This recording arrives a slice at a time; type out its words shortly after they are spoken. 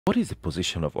What is the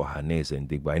position of Ohaneze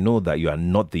Ndigbo? I know that you are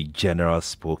not the general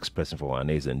spokesperson for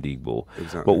Ohaneze Ndigbo,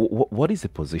 Exactly. but what is the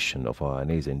position of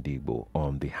Ohaneze Ndigbo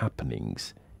on the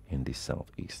happenings in the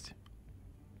southeast?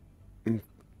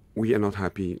 We are not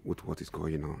happy with what is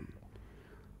going on.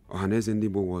 Ohaneze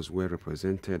Ndigbo was well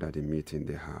represented at the meeting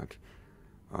they had.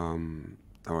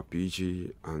 Our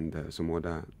PG and some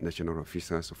other national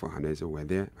officers of Ohaneze were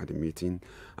there at the meeting,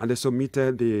 and they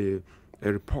submitted a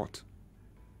report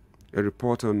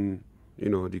on,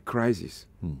 the crisis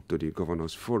to the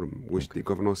governors forum, which the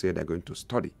governor said they're going to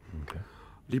study. Okay.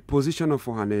 The position of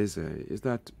Ohaneze is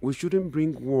that we shouldn't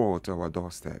bring war to our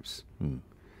doorsteps.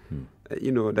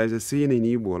 There's a saying in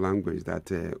Igbo language that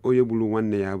Oyebulu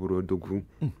one aburo dogu.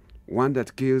 One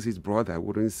that kills his brother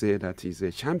wouldn't say that he's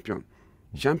a champion.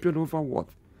 Champion over what?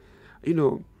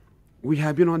 We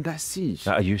have been under siege.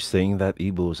 Are you saying that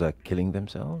Igbos are killing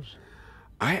themselves?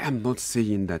 I am not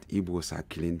saying that Igbos are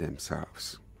killing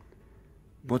themselves,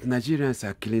 but Nigerians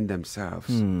are killing themselves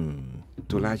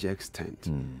to a large extent.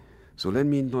 So let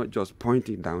me not just point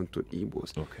it down to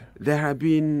Igbos. Okay. There have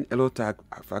been a lot of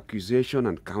accusation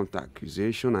and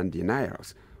counter-accusation and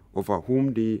denials over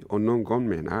whom the unknown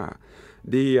gunmen are.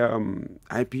 The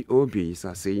IPOBs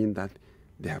are saying that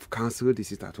they have cancelled the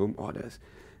sit-at-home orders.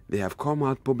 They have come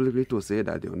out publicly to say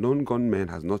that the unknown gunmen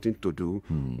has nothing to do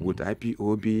with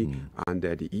IPOB and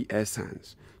the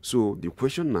ESNs. So the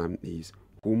question now is,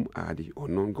 whom are the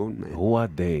unknown gunmen? Who are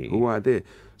they? Who are they?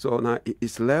 So now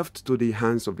it's left to the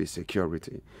hands of the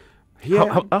security. Here,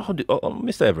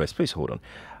 Mr. Everest, please hold on.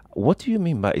 What do you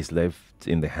mean by it's left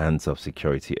in the hands of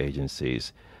security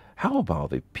agencies? How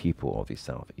about the people of the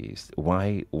Southeast?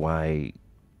 Why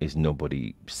is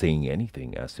nobody saying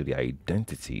anything as to the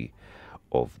identity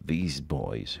of these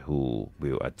boys who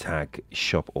will attack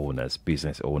shop owners,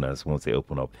 business owners once they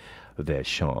open up their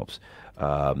shops?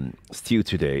 Still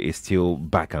today, it's still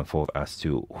back and forth as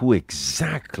to who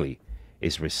exactly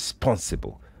is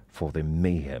responsible for the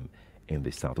mayhem in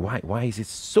the South. Why is it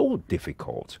so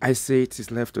difficult? I say it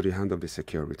is left to the hand of the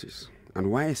securities.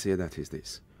 And why I say that is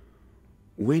this.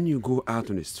 When you go out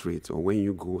on the streets or when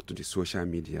you go to the social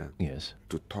media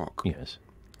to talk,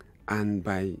 and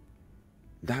by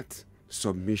that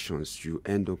submissions, you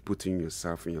end up putting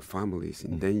yourself and your families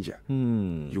in danger.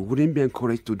 You wouldn't be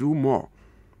encouraged to do more.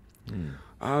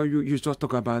 You just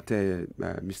talk about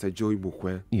Mr. Joey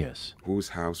Bukwe, whose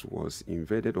house was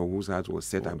invaded or whose house was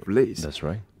set ablaze. That's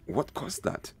right. What caused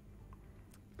that?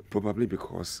 Probably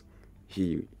because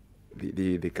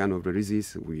the kind of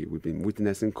releases we've been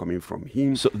witnessing coming from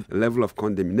him, so the level of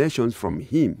condemnations from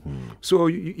him. So,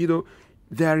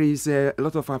 there is a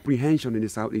lot of apprehension in the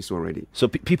Southeast already. So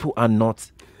people are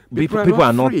not... People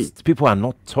are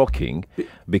not talking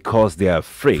because they are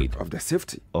afraid of their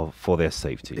safety. For their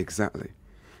safety. Exactly.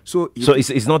 So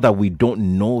it's not that we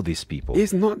don't know these people.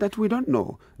 It's not that we don't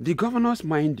know. The governors,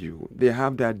 mind you, they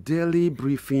have their daily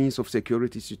briefings of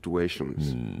security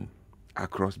situations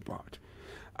across board.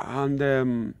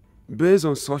 And based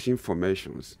on such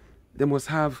informations, they must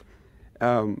have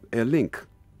a link.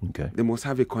 Okay. They must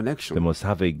have a connection. They must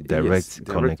have a direct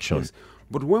connection. Yes.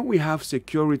 But when we have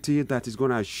security that is going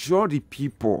to assure the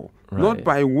people, not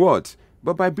by words,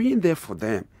 but by being there for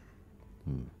them.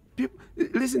 People,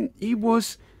 listen,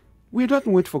 Igbos, we don't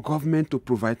wait for government to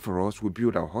provide for us. We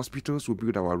build our hospitals, we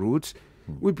build our roads,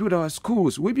 we build our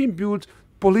schools, we build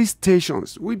police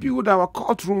stations, we build our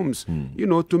courtrooms,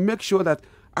 to make sure that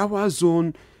our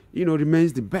zone,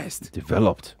 remains the best.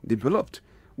 Developed.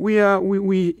 We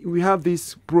have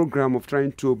this program of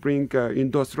trying to bring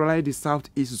industrialize the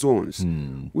Southeast zones.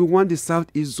 We want the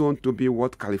Southeast zone to be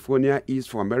what California is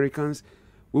for Americans.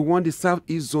 We want the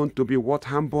Southeast zone to be what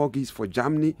Hamburg is for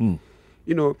Germany.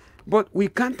 But we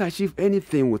can't achieve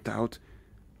anything without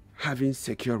having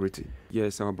security.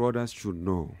 Yes, our brothers should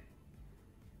know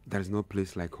there is no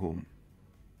place like home.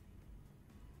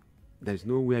 There is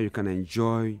nowhere you can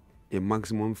enjoy a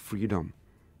maximum freedom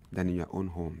than in your own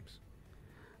homes.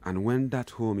 And when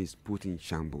that home is put in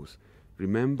shambles,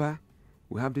 remember,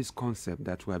 we have this concept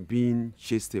that we are being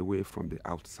chased away from the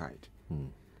outside.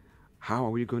 How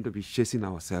are we going to be chasing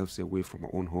ourselves away from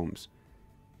our own homes?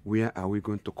 Where are we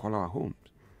going to call our homes?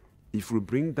 If we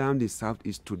bring down the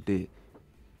Southeast today,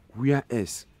 where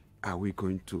else are we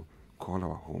going to call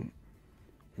our home?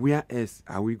 Where else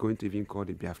are we going to even call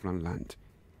the Biafran land?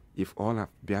 If all of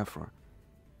Biafra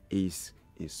is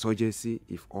insurgency,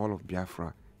 if all of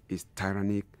Biafra is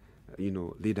tyrannic,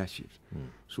 leadership.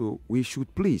 So we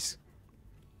should please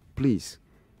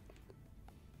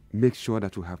make sure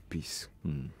that we have peace.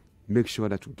 Make sure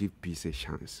that we give peace a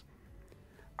chance.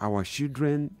 Our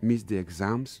children missed the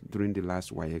exams during the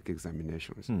last WAEC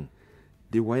examinations.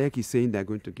 The WAEC is saying they're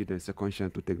going to give them a second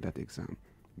chance to take that exam.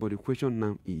 But the question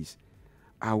now is,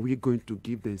 are we going to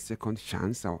give them second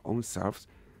chance, our own selves,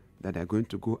 that they're going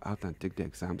to go out and take the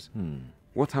exams?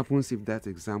 What happens if that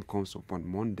exam comes up on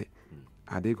Monday?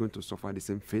 Are they going to suffer the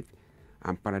same fate?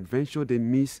 And peradventure, they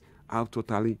miss out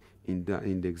totally in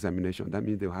the examination. That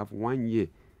means they'll have 1 year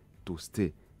to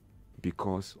stay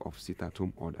because of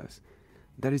sit-at-home orders.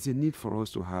 There is a need for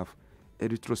us to have a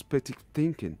retrospective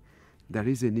thinking. There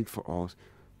is a need for us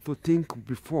to think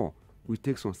before we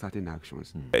take some certain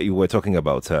actions. You were talking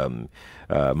about the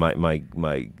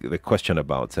question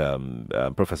about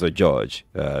Professor George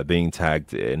being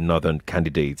tagged a northern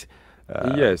candidate.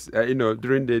 Yes,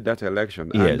 during that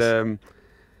election. Yes.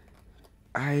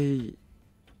 And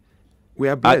we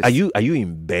are blessed. Are you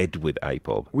in bed with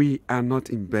IPOB? We are not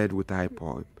in bed with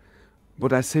IPOB,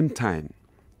 but at the same time,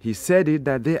 he said it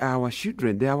that they are our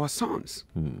children, they are our sons,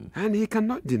 and he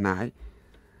cannot deny.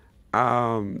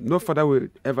 No father will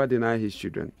ever deny his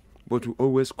children, but will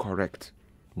always correct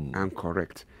and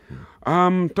correct.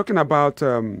 Talking about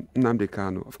Nnamdi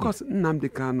Kanu, of course, Nnamdi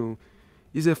Kanu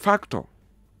is a factor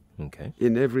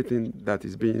in everything that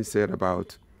is being said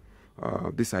about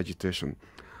this agitation.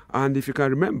 And if you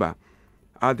can remember,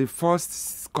 at the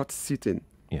first court sitting,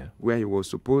 where he was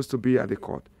supposed to be at the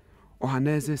court,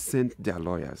 Ohaneze sent their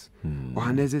lawyers.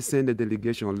 Ohaneze sent a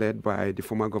delegation led by the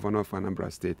former governor of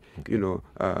Anambra State,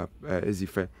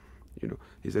 Ezife,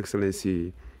 His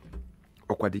Excellency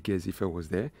Okwadike Ezife was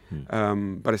there.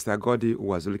 Barrister Godi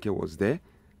Uwazulike was there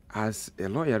as a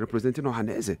lawyer representing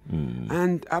Ohaneze.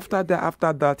 And after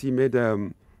that, he made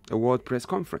a world press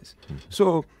conference.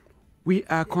 So we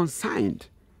are concerned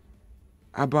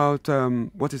about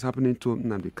what is happening to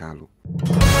Nnamdi Kanu.